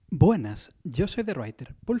Buenas, yo soy The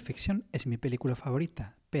Writer. Pulp Fiction es mi película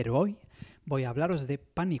favorita, pero hoy voy a hablaros de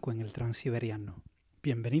Pánico en el Transiberiano.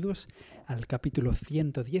 Bienvenidos al capítulo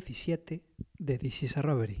 117 de This is a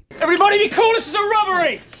Robbery. Everybody be cool, this is a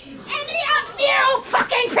robbery! Any of you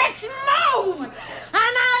fucking pricks move! And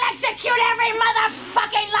I'll execute every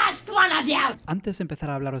motherfucking last one of you! Antes de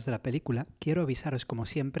empezar a hablaros de la película, quiero avisaros como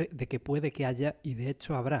siempre de que puede que haya, y de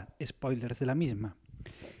hecho habrá, spoilers de la misma.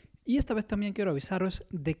 Y esta vez también quiero avisaros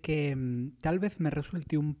de que tal vez me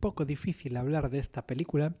resulte un poco difícil hablar de esta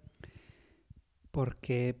película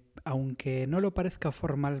porque, aunque no lo parezca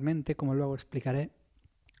formalmente, como luego explicaré,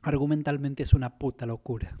 argumentalmente es una puta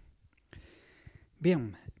locura.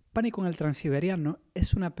 Bien, Pánico en el Transiberiano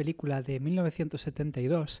es una película de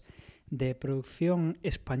 1972 de producción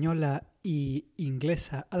española e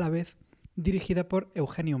inglesa a la vez, dirigida por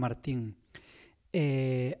Eugenio Martín.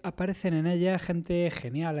 Aparecen en ella gente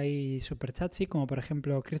genial y super chachi, como por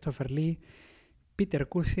ejemplo Christopher Lee, Peter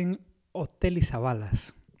Cushing o Telly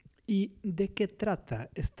Savalas. ¿Y de qué trata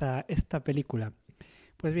esta película?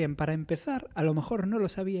 Pues bien, para empezar, a lo mejor no lo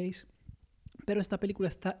sabíais, pero esta película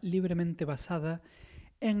está libremente basada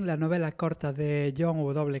en la novela corta de John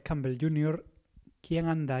W. Campbell Jr., ¿Quién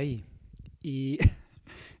anda ahí? Y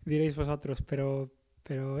diréis vosotros, pero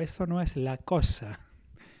eso no es la cosa.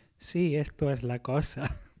 Sí, esto es la cosa.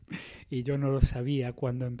 Y yo no lo sabía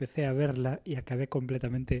cuando empecé a verla y acabé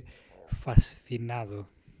completamente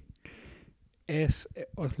fascinado. Es,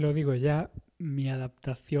 os lo digo ya, mi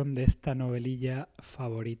adaptación de esta novelilla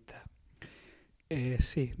favorita.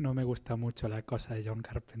 Sí, no me gusta mucho La cosa de John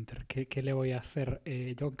Carpenter. ¿Qué le voy a hacer?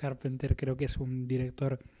 John Carpenter creo que es un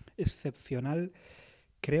director excepcional.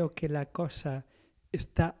 Creo que La cosa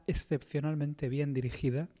está excepcionalmente bien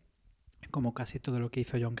dirigida, como casi todo lo que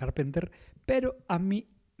hizo John Carpenter, pero a mí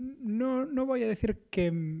no voy a decir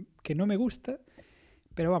que no me gusta,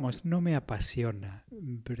 pero vamos, no me apasiona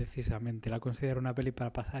precisamente. La considero una peli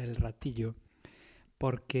para pasar el ratillo,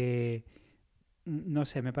 porque, no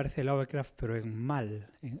sé, me parece Lovecraft, pero en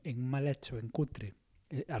mal hecho, en cutre,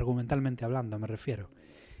 argumentalmente hablando me refiero,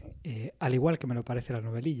 al igual que me lo parece la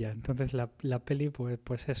novelilla. Entonces la peli,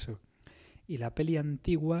 pues eso. Y la peli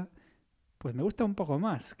antigua, pues me gusta un poco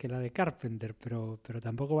más que la de Carpenter, pero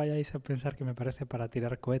tampoco vayáis a pensar que me parece para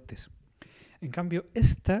tirar cohetes. En cambio,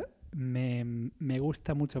 esta me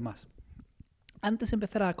gusta mucho más. Antes de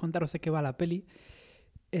empezar a contaros de qué va la peli,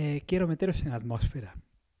 quiero meteros en atmósfera.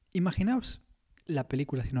 Imaginaos la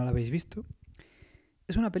película si no la habéis visto.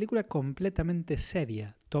 Es una película completamente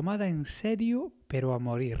seria, tomada en serio, pero a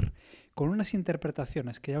morir, con unas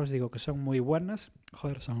interpretaciones que ya os digo que son muy buenas.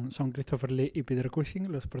 Joder, son Christopher Lee y Peter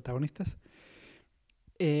Cushing los protagonistas,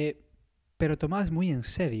 pero tomadas muy en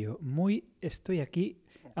serio. Estoy aquí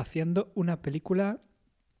haciendo una película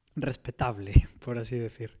respetable, por así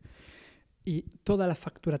decir. Y toda la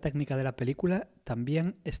factura técnica de la película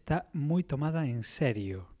también está muy tomada en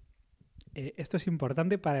serio. Esto es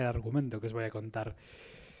importante para el argumento que os voy a contar.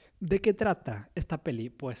 ¿De qué trata esta peli?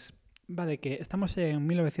 Pues va de que estamos en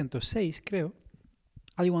 1906, creo.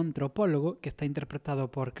 Hay un antropólogo que está interpretado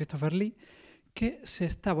por Christopher Lee que se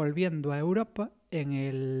está volviendo a Europa en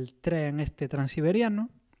el tren transiberiano.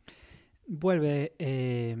 Vuelve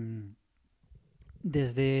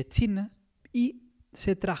desde China y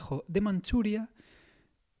se trajo de Manchuria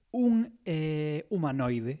un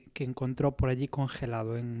humanoide que encontró por allí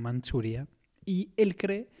congelado en Manchuria, y él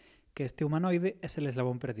cree que este humanoide es el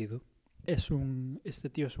eslabón perdido. Este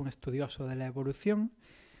tío es un estudioso de la evolución.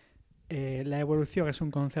 La evolución es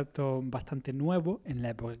un concepto bastante nuevo en la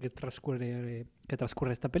época que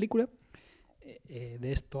transcurre esta película.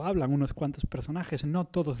 De esto hablan unos cuantos personajes. No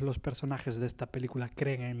todos los personajes de esta película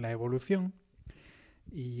creen en la evolución,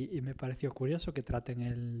 y me pareció curioso que traten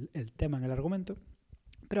el tema en el argumento.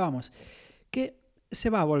 Pero vamos, que se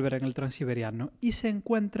va a volver en el Transiberiano y se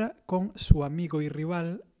encuentra con su amigo y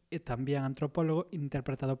rival, también antropólogo,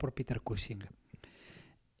 interpretado por Peter Cushing.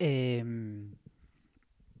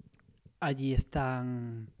 Allí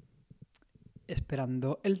están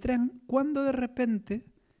esperando el tren cuando de repente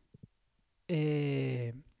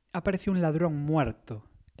aparece un ladrón muerto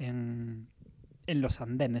en los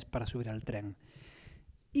andenes para subir al tren.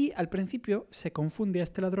 Y al principio se confunde a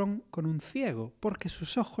este ladrón con un ciego, porque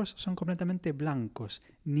sus ojos son completamente blancos,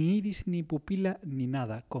 ni iris, ni pupila, ni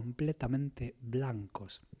nada, completamente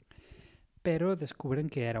blancos. Pero descubren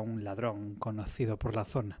que era un ladrón conocido por la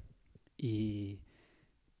zona. Y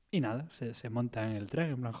nada, se monta en el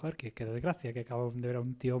tren, en plan, joder, qué desgracia, que acabo de ver a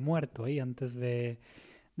un tío muerto ahí antes de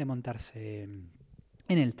montarse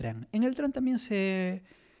en el tren. En el tren también se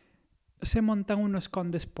se montan unos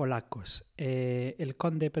condes polacos, el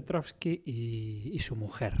conde Petrovsky y su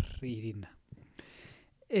mujer, Irina,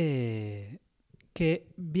 que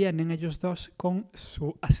vienen ellos dos con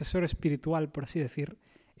su asesor espiritual, por así decir,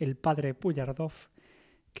 el padre Puyardov,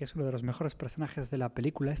 que es uno de los mejores personajes de la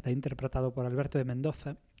película, está interpretado por Alberto de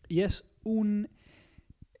Mendoza, y es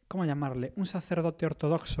 ¿cómo llamarle? Un sacerdote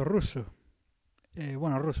ortodoxo ruso.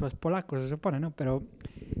 Bueno, ruso es polaco, se supone, ¿no? Pero,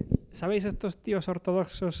 ¿sabéis estos tíos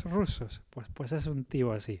ortodoxos rusos? Pues es un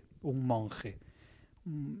tío así, un monje.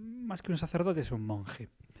 Más que un sacerdote, es un monje.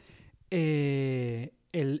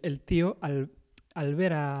 El tío, al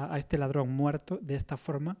ver a este ladrón muerto de esta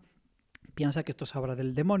forma, piensa que esto es obra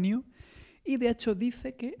del demonio y de hecho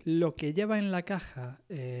dice que lo que lleva en la caja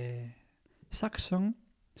Saxon,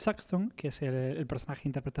 que es el personaje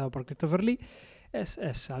interpretado por Christopher Lee,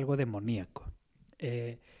 es algo demoníaco.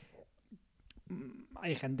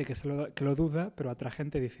 Hay gente que lo duda, pero otra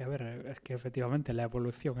gente dice, a ver, es que efectivamente la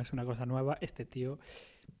evolución es una cosa nueva. Este tío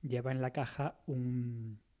lleva en la caja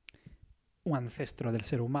un ancestro del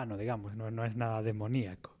ser humano, digamos, no es nada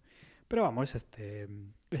demoníaco. Pero vamos, este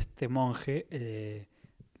monje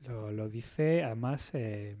lo dice, además,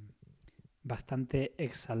 bastante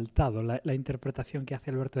exaltado. La interpretación que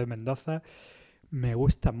hace Alberto de Mendoza me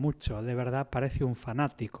gusta mucho, de verdad parece un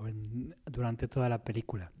fanático durante toda la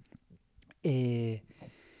película. Y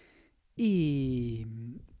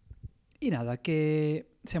nada,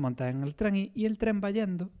 que se monta en el tren y el tren va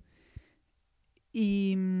yendo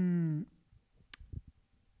y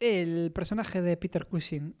el personaje de Peter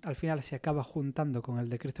Cushing al final se acaba juntando con el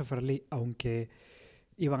de Christopher Lee, aunque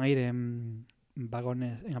iban a ir en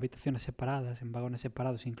vagones, en habitaciones separadas, en vagones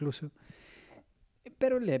separados incluso,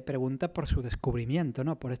 pero le pregunta por su descubrimiento,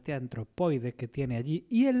 ¿no? Por este antropoide que tiene allí,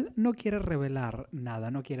 y él no quiere revelar nada,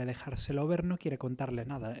 no quiere dejárselo ver, no quiere contarle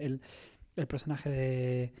nada. El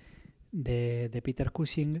personaje de Peter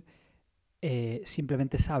Cushing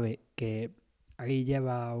simplemente sabe que ahí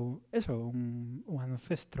lleva un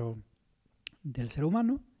ancestro del ser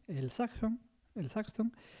humano, el Saxon,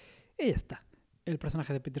 y ya está. El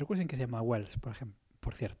personaje de Peter Cushing, que se llama Wells,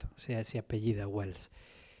 por cierto, se apellida Wells.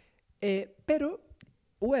 Pero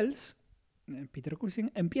Wells, Peter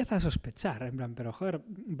Cushing, empieza a sospechar, en plan, pero joder,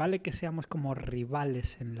 vale que seamos como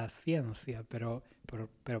rivales en la ciencia, pero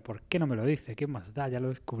 ¿por qué no me lo dice? ¿Qué más da? Ya lo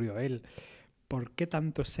descubrió él. ¿Por qué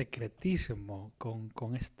tanto secretismo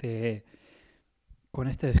con este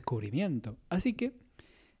descubrimiento? Así que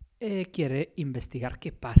quiere investigar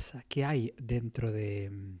qué pasa, qué hay dentro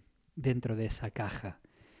de esa caja.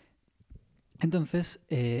 Entonces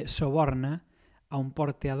soborna a un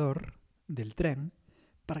porteador del tren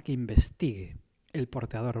para que investigue. El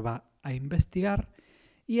porteador va a investigar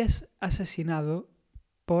y es asesinado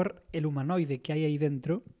por el humanoide que hay ahí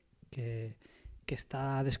dentro, que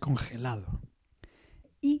está descongelado.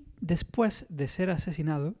 Y después de ser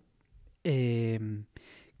asesinado, que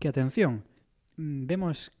atención,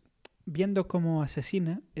 viendo cómo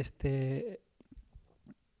asesina este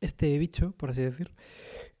bicho, por así decir,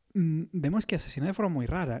 vemos que asesina de forma muy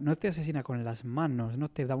rara. No te asesina con las manos, no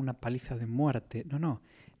te da una paliza de muerte, no,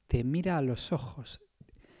 te mira a los ojos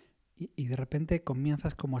y de repente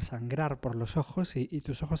comienzas como a sangrar por los ojos y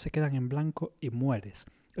tus ojos se quedan en blanco y mueres.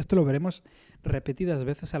 Esto lo veremos repetidas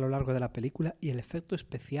veces a lo largo de la película y el efecto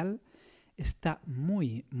especial está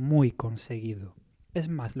muy, muy conseguido. Es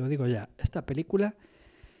más, lo digo ya, esta película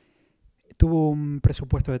tuvo un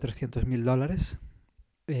presupuesto de $300,000.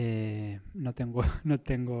 No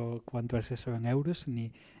tengo cuánto es eso en euros,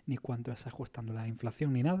 ni cuánto es ajustando la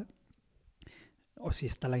inflación, ni nada. O si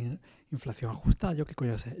está la inflación ajustada, yo qué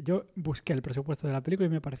coño sé. Yo busqué el presupuesto de la película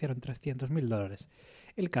y me parecieron $300,000.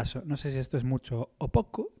 El caso, no sé si esto es mucho o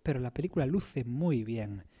poco, pero la película luce muy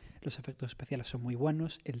bien. Los efectos especiales son muy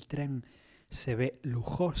buenos, el tren se ve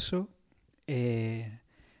lujoso,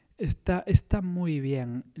 está muy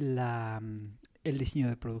bien el diseño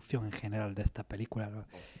de producción en general de esta película.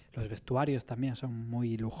 Los vestuarios también son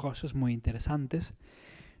muy lujosos, muy interesantes.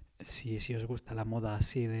 Si os gusta la moda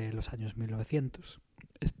así de los años 1900,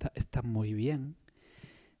 está muy bien.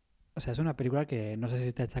 O sea, es una película que no sé si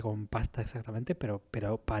está hecha con pasta exactamente,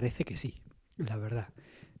 pero parece que sí, la verdad.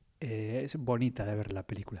 Es bonita de ver la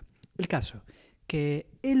película. El caso,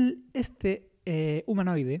 que este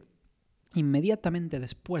humanoide, inmediatamente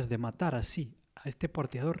después de matar así a este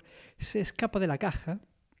porteador, se escapa de la caja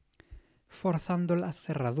forzando la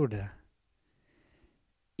cerradura.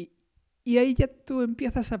 Y ahí ya tú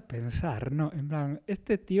empiezas a pensar, ¿no? En plan,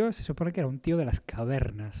 este tío se supone que era un tío de las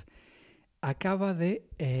cavernas. Acaba de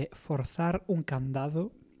forzar un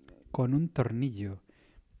candado con un tornillo.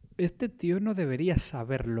 Este tío no debería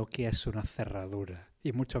saber lo que es una cerradura.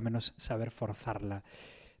 y mucho menos saber forzarla.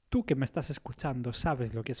 Tú que me estás escuchando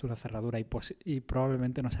sabes lo que es una cerradura y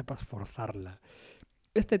probablemente no sepas forzarla.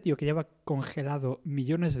 Este tío que lleva congelado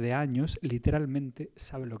millones de años, literalmente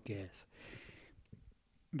sabe lo que es.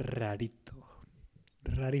 Rarito.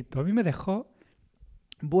 A mí me dejó...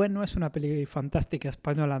 Bueno, es una peli fantástica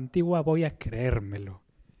española antigua, voy a creérmelo.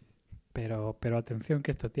 Pero atención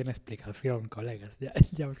que esto tiene explicación, colegas.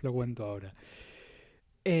 Ya os lo cuento ahora.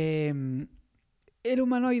 El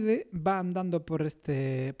humanoide va andando por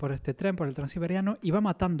este tren, por el Transiberiano, y va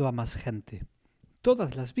matando a más gente.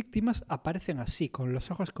 Todas las víctimas aparecen así, con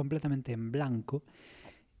los ojos completamente en blanco,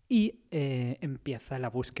 y empieza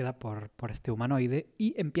la búsqueda por este humanoide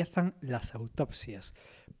y empiezan las autopsias,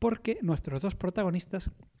 porque nuestros dos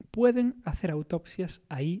protagonistas pueden hacer autopsias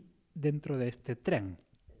ahí dentro de este tren.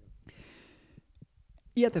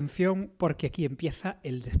 Y atención, porque aquí empieza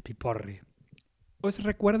el despiporre. Os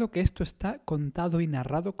recuerdo que esto está contado y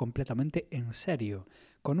narrado completamente en serio,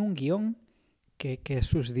 con un guión que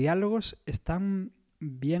sus diálogos están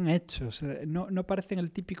bien hechos. No parecen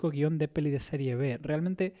el típico guión de peli de serie B.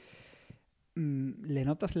 Realmente le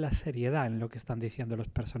notas la seriedad en lo que están diciendo los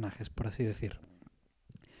personajes, por así decir.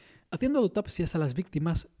 Haciendo autopsias a las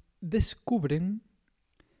víctimas, descubren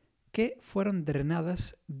que fueron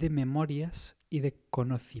drenadas de memorias y de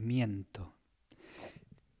conocimiento.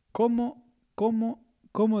 ¿Cómo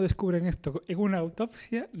descubren esto en una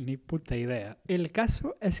autopsia? Ni puta idea. El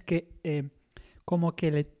caso es que como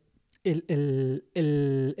que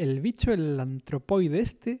el bicho, el antropoide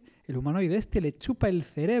el humanoide le chupa el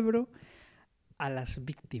cerebro a las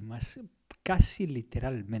víctimas, casi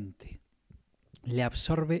literalmente. Le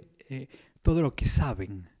absorbe todo lo que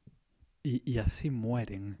saben y así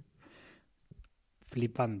mueren.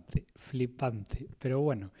 Flipante. Pero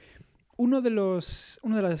bueno, uno de los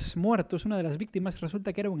muertos, una de las víctimas,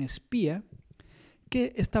 resulta que era un espía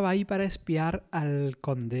que estaba ahí para espiar al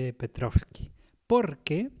conde Petrovsky.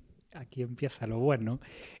 Porque, aquí empieza lo bueno,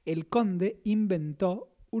 el conde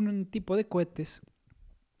inventó un tipo de cohetes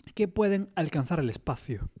que pueden alcanzar el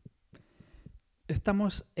espacio.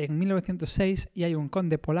 Estamos en 1906 y hay un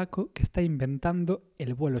conde polaco que está inventando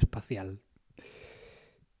el vuelo espacial.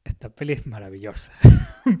 Esta peli es maravillosa,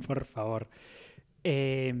 por favor.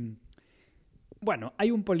 Bueno,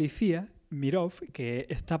 hay un policía, Mirov, que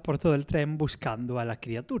está por todo el tren buscando a la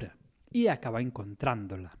criatura y acaba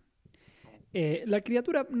encontrándola. La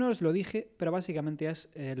criatura, no os lo dije, pero básicamente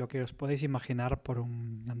es lo que os podéis imaginar por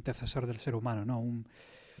un antecesor del ser humano, ¿no?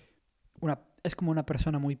 Es como una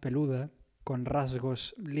persona muy peluda, con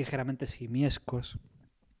rasgos ligeramente simiescos.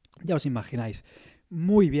 Ya os imagináis.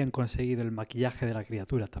 Muy bien conseguido el maquillaje de la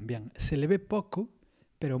criatura también. Se le ve poco,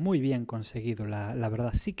 pero muy bien conseguido, la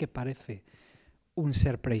verdad. Sí que parece un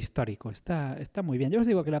ser prehistórico. Está muy bien. Yo os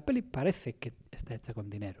digo que la peli parece que está hecha con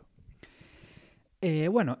dinero.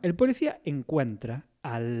 Bueno, el policía encuentra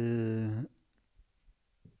al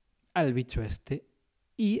bicho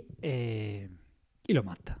y lo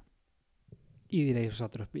mata. Y diréis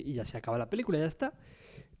vosotros, ¿y ya se acaba la película? ¿Ya está?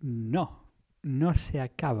 No se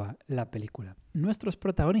acaba la película. Nuestros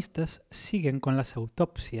protagonistas siguen con las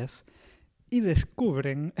autopsias y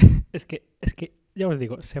descubren... Es que ya os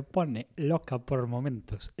digo, se pone loca por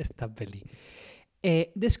momentos esta peli.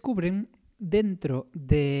 Descubren dentro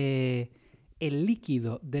de el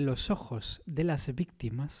líquido de los ojos de las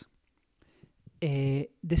víctimas,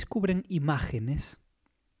 descubren imágenes.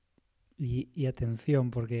 Y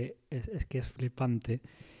atención, porque es que es flipante.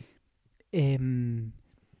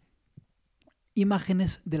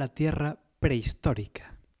 Imágenes de la Tierra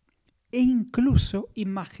prehistórica. E incluso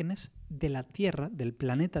imágenes de la Tierra, del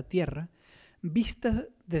planeta Tierra, vistas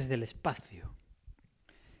desde el espacio.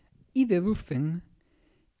 Y deducen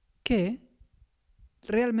que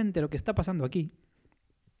realmente lo que está pasando aquí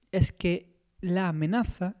es que la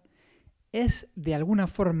amenaza es de alguna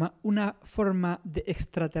forma una forma de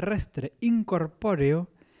extraterrestre incorpóreo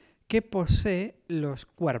que posee los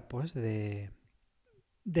cuerpos de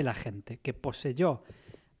la gente, que poseyó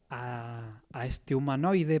a este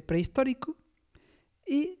humanoide prehistórico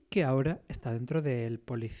y que ahora está dentro del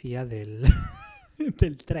policía del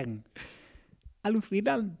tren.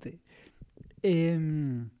 Alucinante.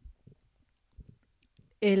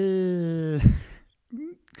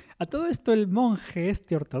 A todo esto el monje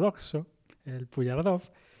ortodoxo, el Puyardov,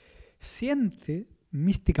 siente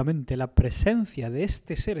místicamente la presencia de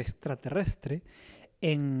este ser extraterrestre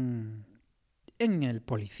en el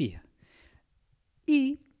policía.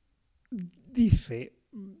 Y dice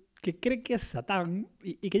que cree que es Satán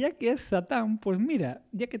y que ya que es Satán, pues mira,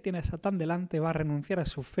 ya que tiene a Satán delante va a renunciar a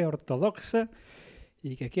su fe ortodoxa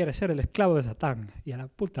y que quiere ser el esclavo de Satán. Y a la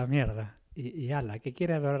puta mierda. y ala, que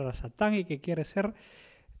quiere adorar a Satán y que quiere ser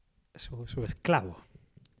su esclavo.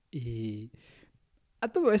 Y a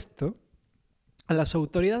todo esto, a las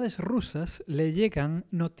autoridades rusas le llegan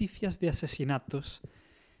noticias de asesinatos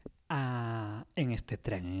en este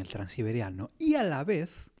tren, en el Transiberiano. Y a la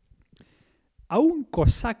vez, a un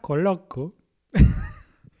cosaco loco,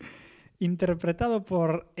 interpretado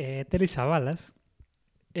por Telly Savalas,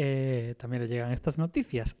 también le llegan estas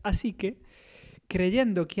noticias. Así que,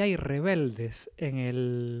 creyendo que hay rebeldes en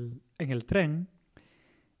el tren,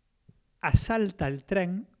 asalta el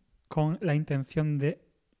tren con la intención de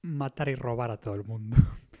matar y robar a todo el mundo.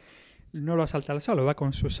 No lo asalta él solo, va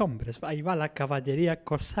con sus hombres. Ahí va la caballería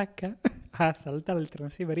cosaca a asaltar el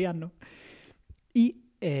Transiberiano. Y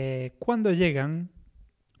cuando llegan,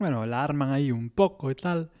 bueno, la arman ahí un poco y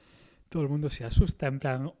tal. Todo el mundo se asusta, en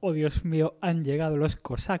plan, oh Dios mío, han llegado los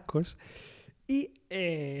cosacos. Y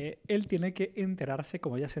él tiene que enterarse,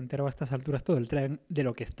 como ya se enteró a estas alturas todo el tren, de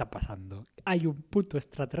lo que está pasando. Hay un puto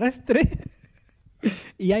extraterrestre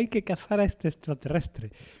y hay que cazar a este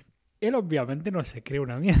extraterrestre. Él obviamente no se cree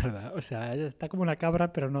una mierda, o sea, está como una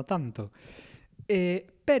cabra, pero no tanto.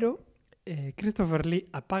 Pero Christopher Lee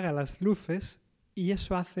apaga las luces y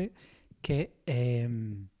eso hace que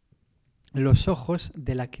los ojos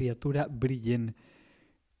de la criatura brillen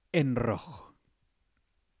en rojo.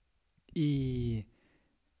 Y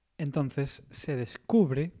entonces se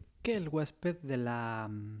descubre que el huésped de la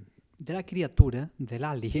criatura, del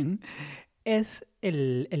alien, es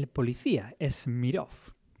el policía, es Mirov.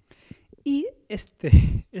 Y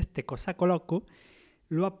este cosaco loco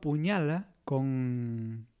lo apuñala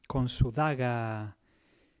con su daga,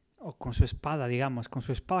 o con su espada, digamos, con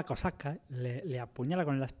su espada cosaca, le apuñala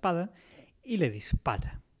con la espada y le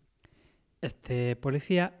dispara. Este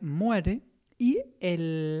policía muere y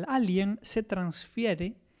el alien se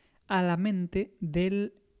transfiere a la mente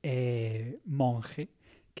del monje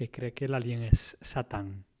que cree que el alien es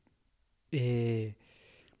Satán.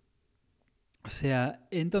 O sea,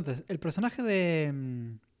 entonces, el personaje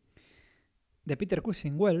de Peter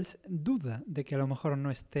Cushing Wells duda de que a lo mejor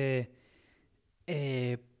no esté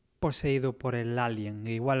poseído por el alien.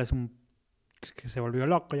 Igual es que se volvió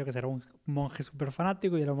loco, yo que sé, era un monje súper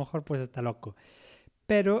fanático y a lo mejor pues está loco.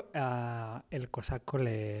 Pero el cosaco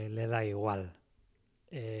le da igual.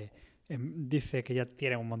 Dice que ya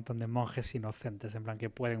tiene un montón de monjes inocentes, en plan que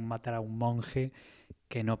pueden matar a un monje,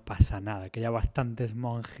 que no pasa nada, que ya bastantes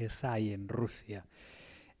monjes hay en Rusia.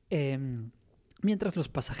 Mientras los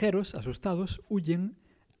pasajeros, asustados, huyen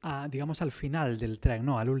digamos al final del tren,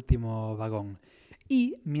 ¿no? Al último vagón.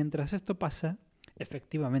 Y mientras esto pasa,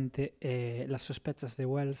 efectivamente, las sospechas de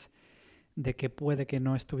Wells de que puede que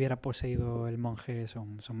no estuviera poseído el monje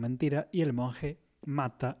son mentira, y el monje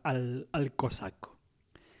mata al cosaco.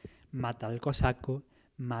 Mata al cosaco,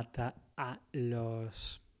 mata a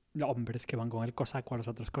los hombres que van con el cosaco, a los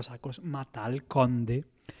otros cosacos, mata al conde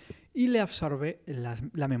y le absorbe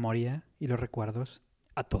la memoria y los recuerdos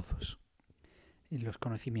a todos, y los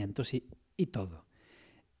conocimientos y todo.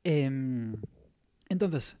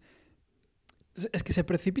 Entonces, es que se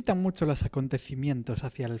precipitan mucho los acontecimientos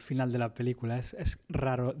hacia el final de la película, es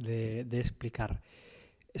raro de explicar.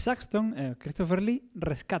 Saxton, Christopher Lee,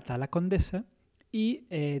 rescata a la condesa y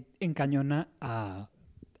encañona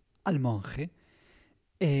al monje.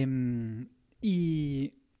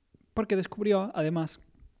 Y porque descubrió, además,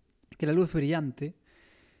 que la luz brillante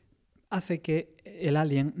hace que el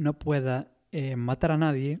alien no pueda matar a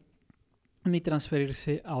nadie ni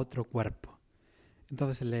transferirse a otro cuerpo.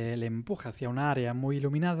 Entonces le empuja hacia una área muy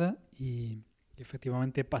iluminada y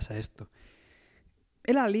efectivamente pasa esto.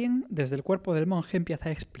 El alien, desde el cuerpo del monje, empieza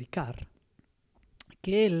a explicar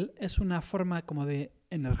que él es una forma como de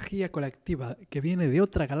energía colectiva que viene de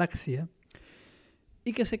otra galaxia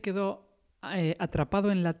y que se quedó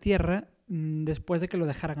atrapado en la Tierra después de que lo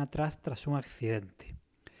dejaran atrás tras un accidente.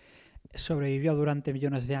 Sobrevivió durante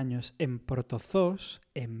millones de años en protozoos,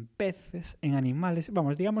 en peces, en animales.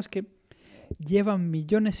 Vamos, digamos que llevan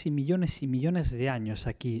millones y millones y millones de años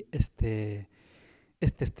aquí este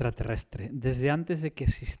extraterrestre, desde antes de que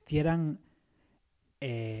existieran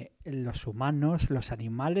los humanos, los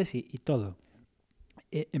animales y todo.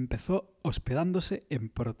 Empezó hospedándose en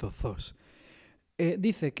protozoos.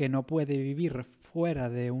 Dice que no puede vivir fuera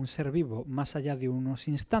de un ser vivo más allá de unos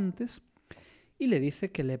instantes y le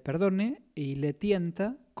dice que le perdone y le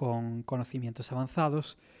tienta con conocimientos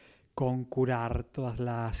avanzados, con curar todas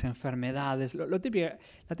las enfermedades. La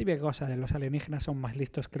típica cosa de los alienígenas: son más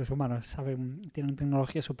listos que los humanos, saben, tienen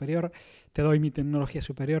tecnología superior. Te doy mi tecnología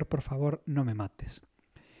superior, por favor, no me mates.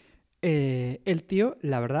 El tío,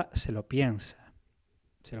 la verdad, se lo piensa.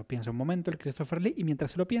 Se lo piensa un momento el Christopher Lee y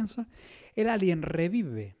mientras se lo piensa, el alien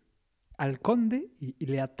revive al conde y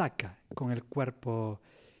le ataca con el cuerpo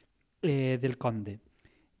del conde.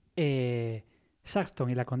 Saxton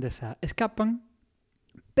y la condesa escapan,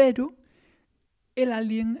 pero el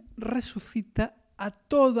alien resucita a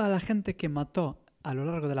toda la gente que mató a lo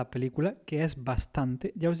largo de la película, que es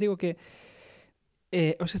bastante. Ya os digo que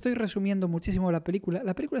os estoy resumiendo muchísimo la película.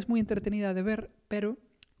 La película es muy entretenida de ver, pero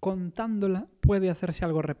contándola puede hacerse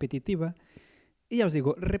algo repetitiva. Y ya os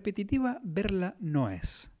digo, repetitiva verla no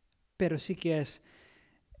es. Pero sí que es...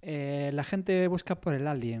 la gente busca por el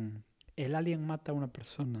alien mata a una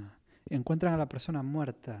persona, encuentran a la persona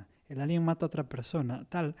muerta, el alien mata a otra persona,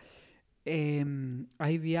 tal.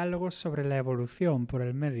 Hay diálogos sobre la evolución por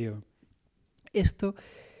el medio. Esto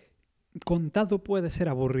contado puede ser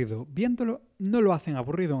aburrido. Viéndolo no lo hacen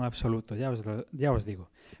aburrido en absoluto, ya os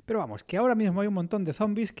digo. Pero vamos, que ahora mismo hay un montón de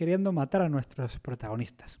zombies queriendo matar a nuestros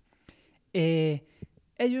protagonistas.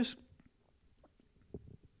 Ellos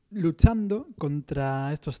luchando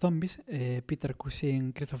contra estos zombies, Peter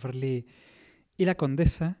Cushing, Christopher Lee y la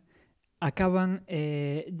condesa, acaban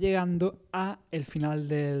llegando a el final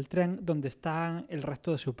del tren donde están el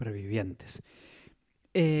resto de supervivientes.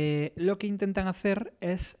 Lo que intentan hacer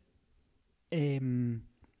es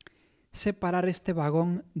separar este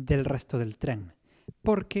vagón del resto del tren,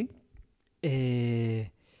 porque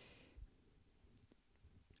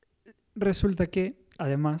resulta que,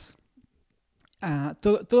 además,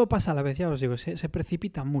 todo pasa a la vez, ya os digo, se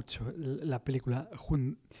precipita mucho la película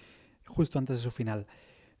justo antes de su final.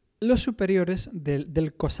 Los superiores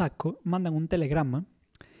del cosaco mandan un telegrama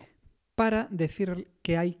para decir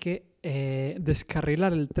que hay que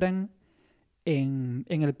descarrilar el tren en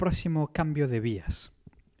el próximo cambio de vías.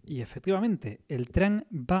 Y efectivamente, el tren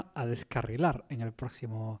va a descarrilar en el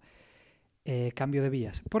próximo cambio de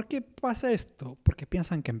vías. ¿Por qué pasa esto? Porque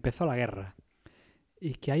piensan que empezó la guerra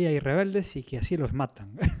y que ahí hay rebeldes y que así los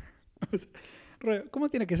matan. ¿Cómo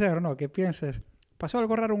tiene que ser, no? Que pienses, ¿pasó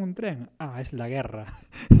algo raro en un tren? Ah, es la guerra.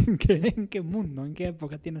 ¿En qué mundo, en qué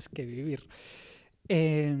época tienes que vivir?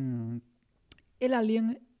 El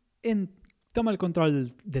alien toma el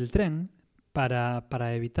control del tren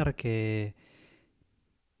para evitar que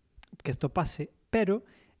esto pase, pero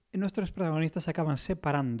nuestros protagonistas acaban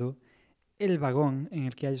separando el vagón en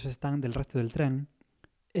el que ellos están del resto del tren.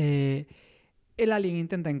 El alien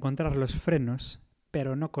intenta encontrar los frenos,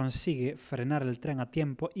 pero no consigue frenar el tren a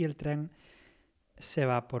tiempo y el tren se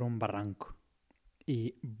va por un barranco.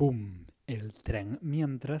 Y ¡boom! El tren.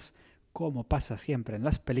 Mientras, como pasa siempre en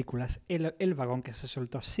las películas, el vagón que se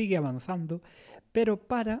soltó sigue avanzando, pero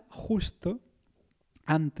para justo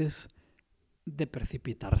antes de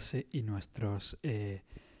precipitarse y nuestros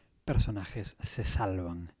personajes se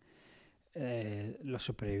salvan. Los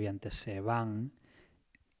supervivientes se van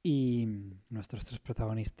y nuestros tres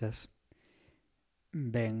protagonistas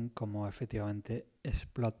ven cómo efectivamente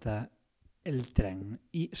explota el tren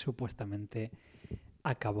y supuestamente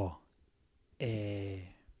acabó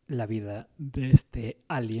la vida de este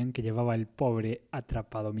alien que llevaba el pobre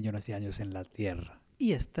atrapado millones de años en la Tierra.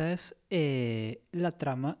 Y esta es la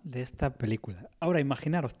trama de esta película. Ahora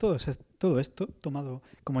imaginaros todo esto tomado,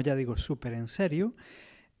 como ya digo, súper en serio,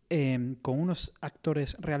 con unos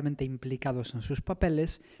actores realmente implicados en sus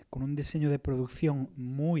papeles, con un diseño de producción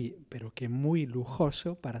pero que muy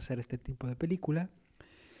lujoso para hacer este tipo de película,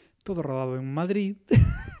 todo rodado en Madrid,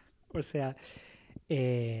 o sea,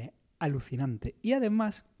 alucinante. Y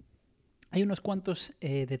además hay unos cuantos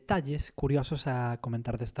detalles curiosos a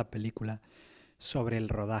comentar de esta película sobre el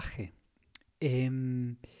rodaje.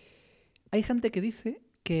 Hay gente que dice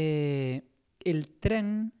que el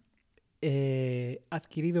tren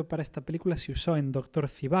adquirido para esta película se usó en Doctor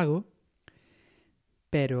Zhivago,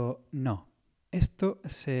 pero no. Esto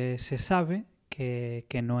se sabe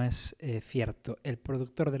que no es cierto. El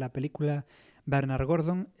productor de la película, Bernard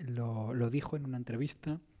Gordon, lo dijo en una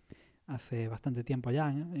entrevista hace bastante tiempo ya,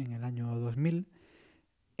 en el año 2000,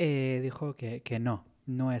 dijo que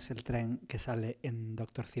no es el tren que sale en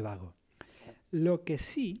Doctor Zhivago. Lo que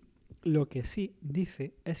sí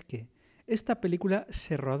dice es que esta película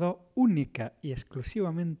se rodó única y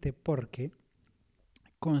exclusivamente porque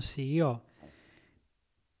consiguió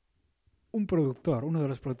uno de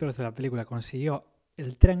los productores de la película consiguió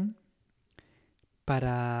el tren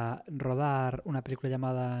para rodar una película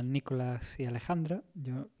llamada Nicolás y Alexandra.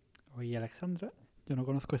 Yo no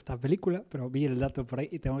conozco esta película, pero vi el dato por ahí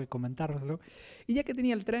y tengo que comentároslo. Y ya que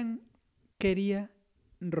tenía el tren, quería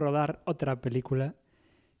rodar otra película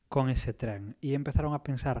con ese tren. Y empezaron a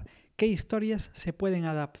pensar, ¿qué historias se pueden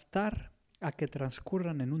adaptar a que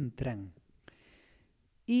transcurran en un tren?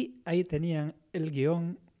 Y ahí tenían el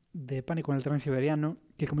guión de Pánico en el Transiberiano,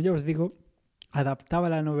 que como ya os digo, adaptaba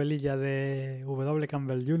la novelilla de W.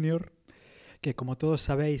 Campbell Jr., que como todos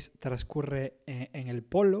sabéis transcurre en el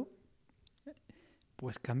polo.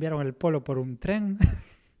 Pues cambiaron el polo por un tren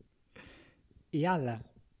y ala,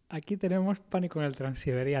 aquí tenemos Pánico en el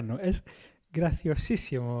Transiberiano. Es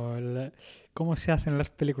graciosísimo cómo se hacen las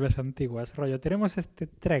películas antiguas. Rollo, tenemos este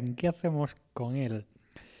tren, ¿qué hacemos con él?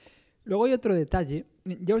 Luego hay otro detalle.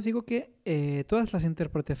 Ya os digo que todas las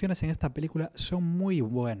interpretaciones en esta película son muy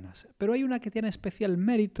buenas, pero hay una que tiene especial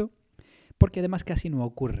mérito porque además casi no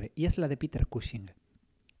ocurre, y es la de Peter Cushing.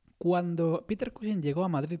 Cuando Peter Cushing llegó a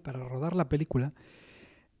Madrid para rodar la película,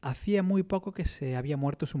 hacía muy poco que se había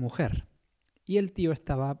muerto su mujer y el tío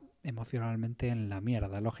estaba emocionalmente en la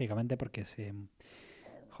mierda, lógicamente, porque se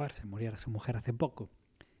muriera su mujer hace poco.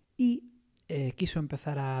 Y quiso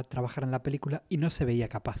empezar a trabajar en la película y no se veía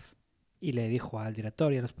capaz. Y le dijo al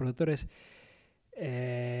director y a los productores,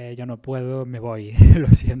 yo no puedo, me voy, lo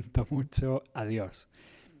siento mucho, adiós.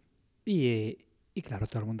 Y claro,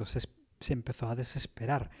 todo el mundo se empezó a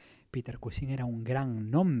desesperar. Peter Cushing era un gran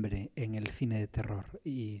nombre en el cine de terror.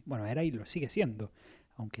 Y bueno, era y lo sigue siendo.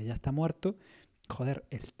 Aunque ya está muerto, joder,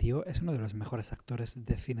 el tío es uno de los mejores actores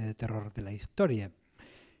de cine de terror de la historia.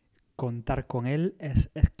 Contar con él es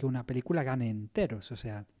que una película gane enteros. O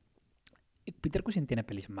sea, Peter Cushing tiene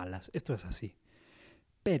pelis malas, esto es así.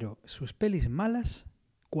 Pero sus pelis malas,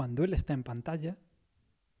 cuando él está en pantalla,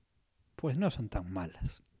 pues no son tan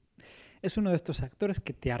malas. Es uno de estos actores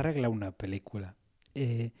que te arregla una película.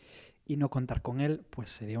 Y no contar con él, pues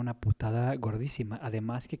sería una putada gordísima.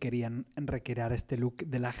 Además que querían recrear este look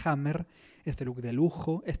de la Hammer, este look de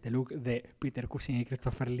lujo, este look de Peter Cushing y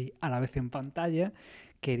Christopher Lee a la vez en pantalla.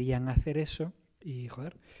 Querían hacer eso y,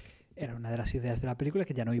 joder, era una de las ideas de la película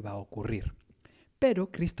que ya no iba a ocurrir.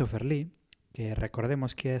 Pero Christopher Lee, que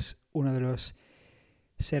recordemos que es uno de los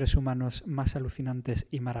seres humanos más alucinantes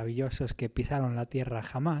y maravillosos que pisaron la Tierra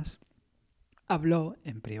jamás, habló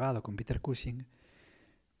en privado con Peter Cushing.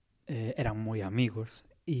 Eran muy amigos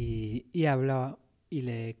y habló y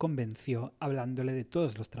le convenció hablándole de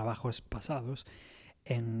todos los trabajos pasados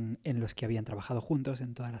en los que habían trabajado juntos,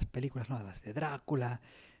 en todas las películas, ¿no? Las de Drácula,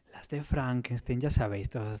 las de Frankenstein, ya sabéis,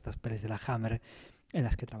 todas estas pelis de la Hammer en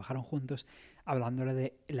las que trabajaron juntos, hablándole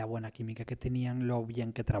de la buena química que tenían, lo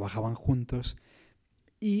bien que trabajaban juntos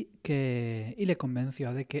y le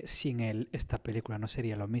convenció de que sin él esta película no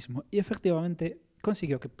sería lo mismo. Y efectivamente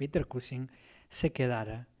consiguió que Peter Cushing se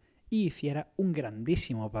quedara y hiciera un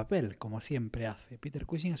grandísimo papel, como siempre hace. Peter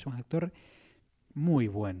Cushing es un actor muy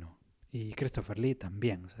bueno. Y Christopher Lee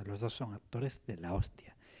también. O sea, los dos son actores de la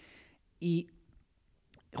hostia. Y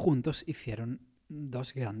juntos hicieron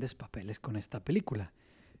dos grandes papeles con esta película.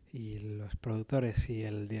 Y los productores y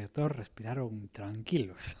el director respiraron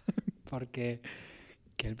tranquilos. Porque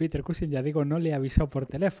que el Peter Cushing, ya digo, no le avisó por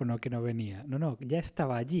teléfono que no venía. No, ya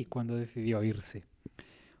estaba allí cuando decidió irse.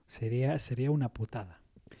 Sería una putada.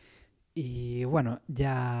 Y bueno,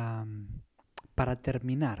 ya para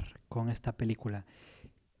terminar con esta película,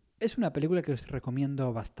 es una película que os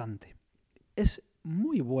recomiendo bastante. Es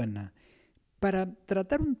muy buena para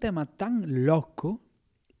tratar un tema tan loco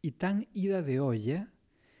y tan ida de olla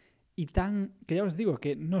y tan, que ya os digo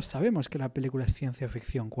que no sabemos que la película es ciencia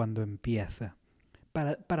ficción cuando empieza.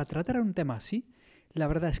 Para tratar un tema así, la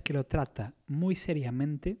verdad es que lo trata muy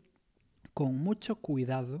seriamente, con mucho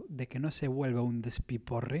cuidado de que no se vuelva un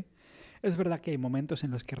despiporre. Es verdad que hay momentos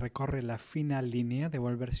en los que recorre la fina línea de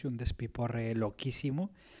volverse un despiporre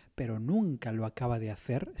loquísimo, pero nunca lo acaba de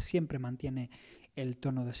hacer. Siempre mantiene el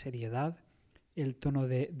tono de seriedad, el tono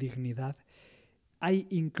de dignidad. Hay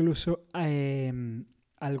incluso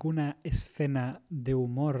alguna escena de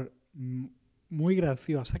humor muy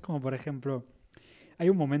graciosa, como por ejemplo, hay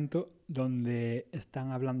un momento donde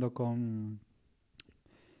están hablando con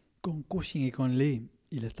Cushing y con Lee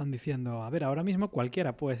y le están diciendo, a ver, ahora mismo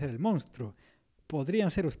cualquiera puede ser el monstruo,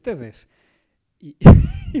 podrían ser ustedes. Y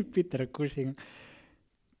Peter Cushing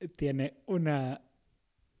tiene una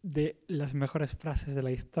de las mejores frases de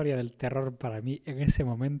la historia del terror para mí en ese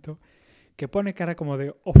momento, que pone cara como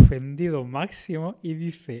de ofendido máximo y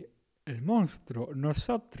dice, el monstruo,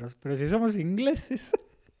 nosotros, pero si somos ingleses.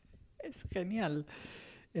 Es genial,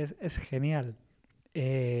 es genial.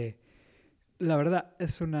 La verdad,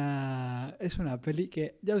 es una peli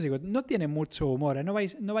que, ya os digo, no tiene mucho humor, ¿eh? No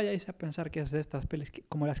vayáis a pensar que es de estas pelis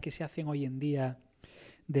como las que se hacen hoy en día,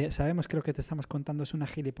 sabemos que lo que te estamos contando es una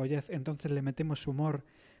gilipollez, entonces le metemos humor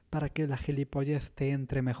para que la gilipollez te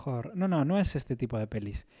entre mejor. No es este tipo de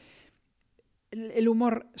pelis. El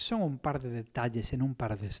humor son un par de detalles en un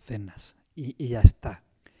par de escenas y ya está.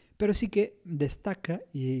 pero sí que destaca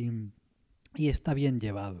y está bien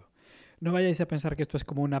llevado. No vayáis a pensar que esto es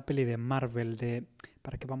como una peli de Marvel de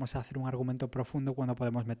 ¿para qué vamos a hacer un argumento profundo cuando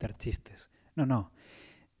podemos meter chistes? No.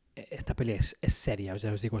 Esta peli es seria,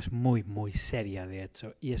 os digo, es muy, muy seria, de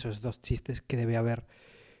hecho. Y esos 2 chistes que debe haber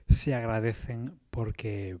se agradecen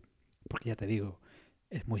porque ya te digo,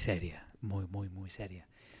 es muy seria, muy, muy, muy seria.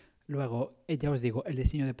 Luego, ya os digo, el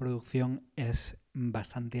diseño de producción es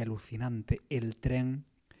bastante alucinante. El tren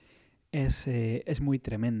es muy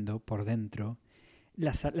tremendo por dentro.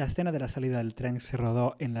 La escena de la salida del tren se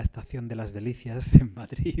rodó en la estación de Las Delicias de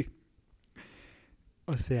Madrid.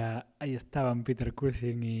 O sea, ahí estaban Peter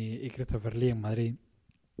Cushing y Christopher Lee en Madrid.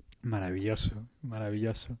 Maravilloso,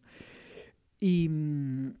 maravilloso.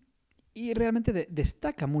 Y realmente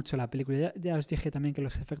destaca mucho la película. Ya os dije también que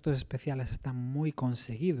los efectos especiales están muy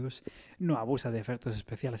conseguidos. No abusa de efectos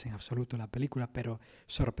especiales en absoluto la película, pero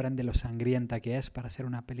sorprende lo sangrienta que es para ser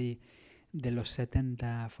una peli de los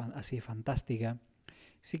 70 así fantástica.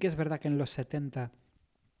 Sí que es verdad que en los 70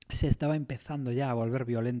 se estaba empezando ya a volver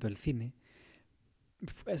violento el cine.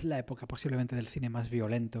 Es la época posiblemente del cine más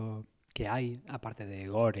violento que hay, aparte de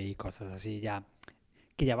gore y cosas así,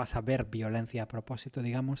 que ya vas a ver violencia a propósito,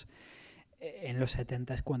 digamos. En los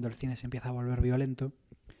 70 es cuando el cine se empieza a volver violento.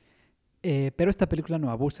 Pero esta película no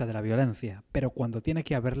abusa de la violencia, pero cuando tiene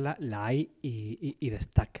que haberla, la hay y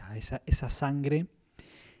destaca. Esa sangre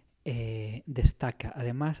destaca.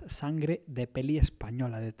 Además, sangre de peli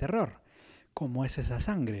española de terror. ¿Cómo es esa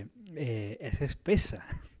sangre? Es espesa.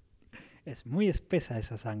 Es muy espesa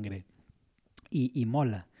esa sangre. Y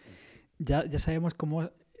mola. Ya sabemos cómo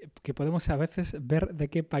que podemos a veces ver de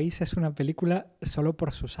qué país es una película solo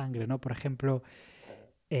por su sangre, ¿no? Por ejemplo,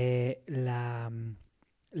 la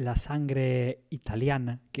sangre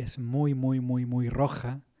italiana, que es muy, muy, muy, muy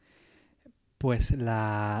roja, pues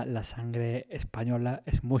la sangre española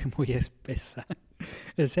es muy, muy espesa.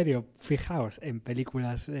 En serio, fijaos en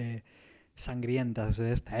películas sangrientas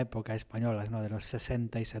de esta época españolas, ¿no? De los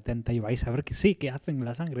 60 y 70, y vais a ver que sí, que hacen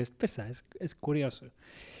la sangre espesa, es curioso.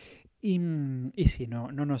 Y sí, no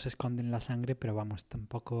nos esconden la sangre, pero vamos,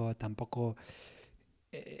 tampoco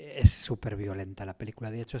es súper violenta la película.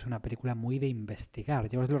 De hecho, es una película muy de investigar.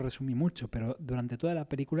 Yo os lo resumí mucho, pero durante toda la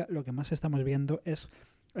película lo que más estamos viendo es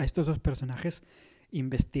a estos 2 personajes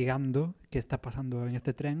investigando qué está pasando en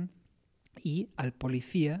este tren y al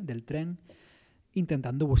policía del tren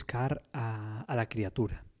intentando buscar a la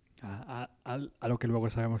criatura, a lo que luego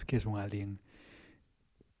sabemos que es un alien.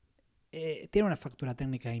 Tiene una factura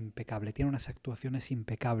técnica impecable, tiene unas actuaciones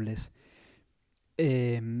impecables.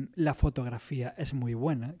 La fotografía es muy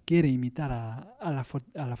buena, quiere imitar a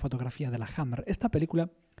la fotografía de la Hammer. Esta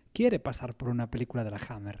película quiere pasar por una película de la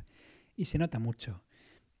Hammer y se nota mucho.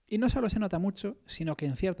 Y no solo se nota mucho, sino que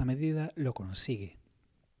en cierta medida lo consigue.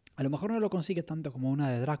 A lo mejor no lo consigue tanto como una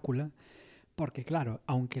de Drácula, porque claro,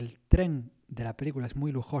 aunque el tren de la película es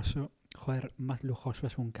muy lujoso, joder, más lujoso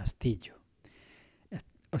es un castillo.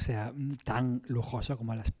 O sea, tan lujoso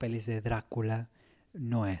como las pelis de Drácula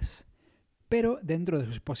no es. Pero dentro de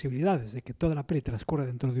sus posibilidades de que toda la peli transcurre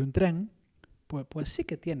dentro de un tren, pues sí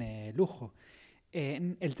que tiene lujo.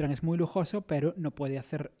 El tren es muy lujoso, pero no puede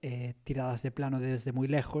hacer tiradas de plano desde muy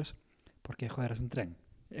lejos, porque, joder, es un tren.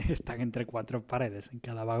 Están entre 4 paredes en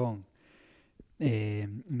cada vagón.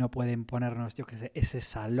 No pueden ponernos, yo qué sé, ese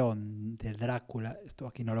salón de Drácula. Esto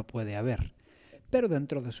aquí no lo puede haber. Pero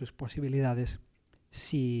dentro de sus posibilidades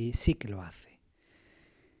sí que lo hace.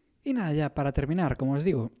 Y nada, ya para terminar, como os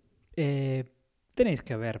digo, tenéis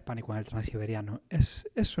que ver Pánico en el Transiberiano.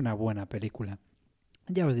 Es una buena película.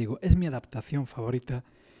 Ya os digo, es mi adaptación favorita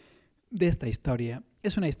de esta historia.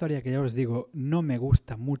 Es una historia que ya os digo, no me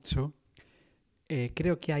gusta mucho.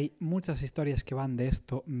 Creo que hay muchas historias que van de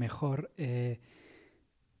esto mejor.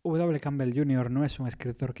 W. Campbell Jr. no es un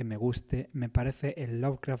escritor que me guste. Me parece el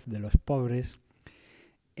Lovecraft de los pobres.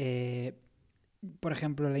 Por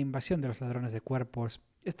ejemplo, La invasión de los ladrones de cuerpos.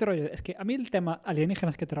 Este rollo, es que a mí el tema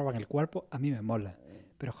alienígenas que te roban el cuerpo, a mí me mola.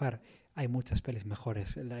 Pero, joder, hay muchas pelis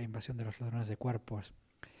mejores. La invasión de los ladrones de cuerpos.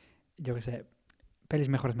 Yo qué sé, pelis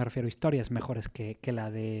mejores me refiero, historias mejores que la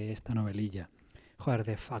de esta novelilla. Joder,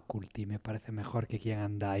 de Faculty me parece mejor que Quién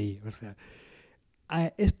anda ahí. O sea,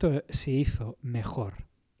 esto se hizo mejor.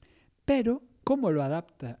 Pero, cómo lo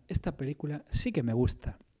adapta esta película sí que me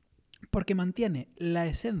gusta. Porque mantiene la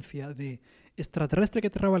esencia de extraterrestre que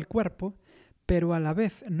te roba el cuerpo, pero a la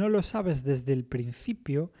vez no lo sabes desde el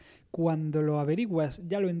principio. Cuando lo averiguas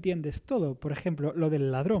ya lo entiendes todo. Por ejemplo, lo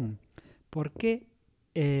del ladrón. ¿Por qué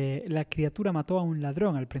la criatura mató a un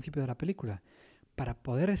ladrón al principio de la película? Para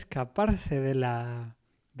poder escaparse de la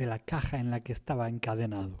caja en la que estaba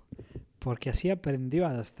encadenado. porque así aprendió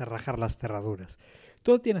a descerrajar las cerraduras.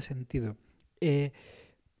 Todo tiene sentido.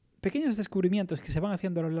 Pequeños descubrimientos que se van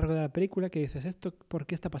haciendo a lo largo de la película que dices, ¿esto por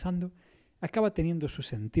qué está pasando? Acaba teniendo su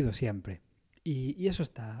sentido siempre. Y eso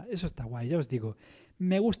está guay. Ya os digo,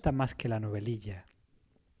 me gusta más que la novelilla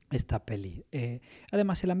esta peli.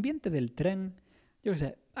 Además, el ambiente del tren, yo qué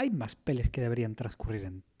sé, hay más pelis que deberían transcurrir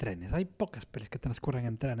en trenes. Hay pocas pelis que transcurren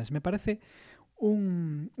en trenes. Me parece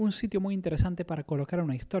un sitio muy interesante para colocar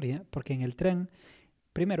una historia, porque en el tren,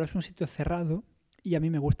 primero, es un sitio cerrado y a mí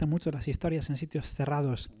me gustan mucho las historias en sitios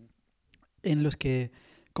cerrados en los que,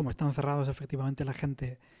 como están cerrados, efectivamente la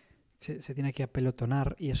gente se tiene que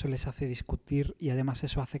apelotonar y eso les hace discutir y además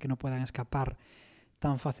eso hace que no puedan escapar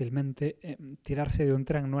tan fácilmente. Tirarse de un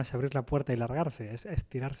tren no es abrir la puerta y largarse, es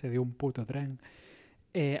tirarse de un puto tren.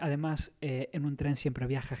 Además, en un tren siempre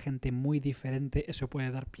viaja gente muy diferente, eso puede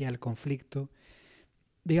dar pie al conflicto.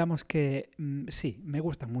 Digamos que sí, me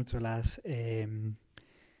gustan mucho las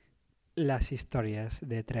historias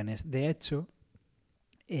de trenes. De hecho,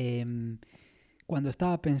 cuando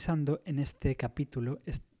estaba pensando en este capítulo,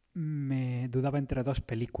 me dudaba entre dos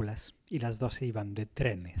películas y las dos iban de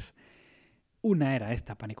trenes. Una era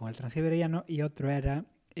esta, Pánico en el Transiberiano, y otro era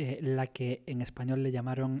la que en español le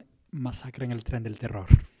llamaron Masacre en el Tren del Terror.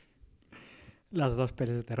 Las dos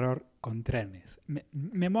pelis de terror con trenes.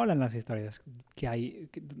 Me molan las historias que hay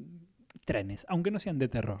trenes, aunque no sean de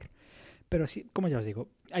terror. Pero sí, como ya os digo,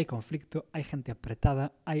 hay conflicto, hay gente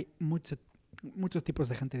apretada, hay muchos tipos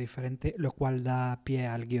de gente diferente, lo cual da pie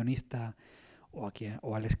al guionista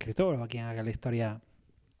o al escritor o a quien haga la historia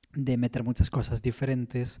de meter muchas cosas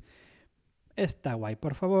diferentes. Está guay.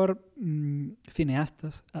 Por favor,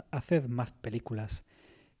 cineastas, haced más películas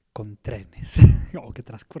con trenes o que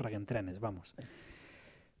transcurran en trenes, vamos.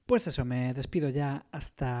 Pues eso, me despido ya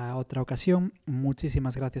hasta otra ocasión.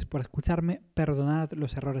 Muchísimas gracias por escucharme. Perdonad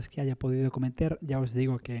los errores que haya podido cometer. Ya os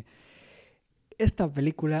digo que esta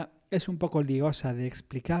película es un poco liosa de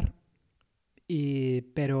explicar,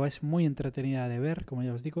 pero es muy entretenida de ver, como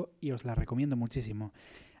ya os digo, y os la recomiendo muchísimo.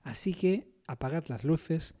 Así que apagad las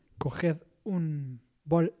luces, coged un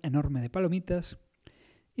bol enorme de palomitas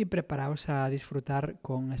y preparaos a disfrutar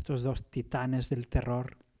con estos dos titanes del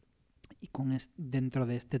terror y dentro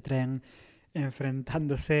de este tren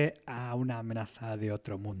enfrentándose a una amenaza de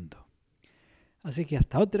otro mundo. Así que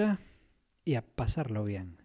hasta otra y a pasarlo bien.